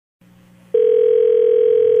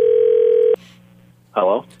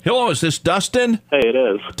Hello? Hello, is this Dustin? Hey, it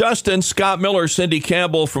is. Dustin, Scott Miller, Cindy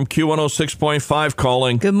Campbell from Q106.5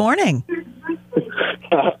 calling. Good morning.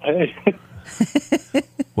 Hey.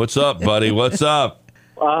 What's up, buddy? What's up?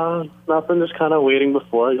 Nothing, just kind of waiting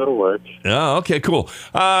before I go to work. Oh, okay, cool.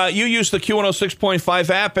 You used the Q106.5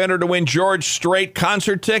 app, enter to win George Strait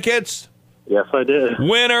concert tickets? Yes, I did.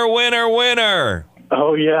 Winner, winner, winner.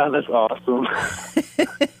 Oh, yeah, that's awesome.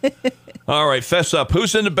 All right, fess up.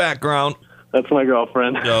 Who's in the background? That's my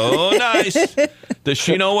girlfriend. Oh, nice. Does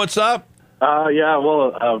she know what's up? Yeah,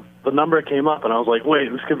 well, the number came up, and I was like,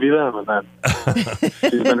 wait, this could be them. And then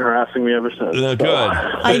she's been harassing me ever since.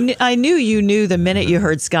 Good. I knew you knew the minute you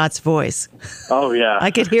heard Scott's voice. Oh, yeah.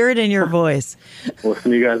 I could hear it in your voice.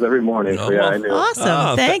 Listen to you guys every morning, so yeah, I knew.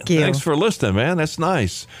 Awesome. Thank you. Thanks for listening, man. That's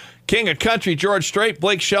nice. King of Country, George Strait,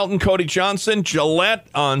 Blake Shelton, Cody Johnson, Gillette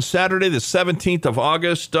on Saturday, the 17th of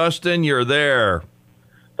August. Dustin, you're there.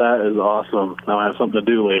 That is awesome. Now I have something to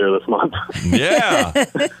do later this month. Yeah.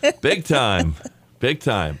 Big time. Big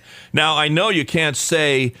time. Now, I know you can't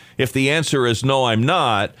say if the answer is no, I'm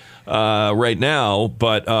not right now,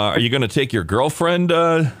 but are you going to take your girlfriend?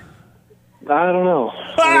 I don't know.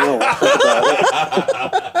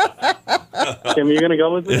 Kim, you going to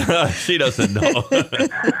go with me? She doesn't know.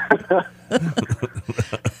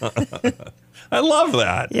 I love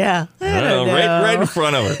that. Yeah. I don't know. Right in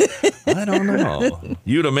front of her. I don't know.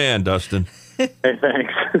 You the man, Dustin. Hey,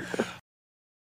 thanks.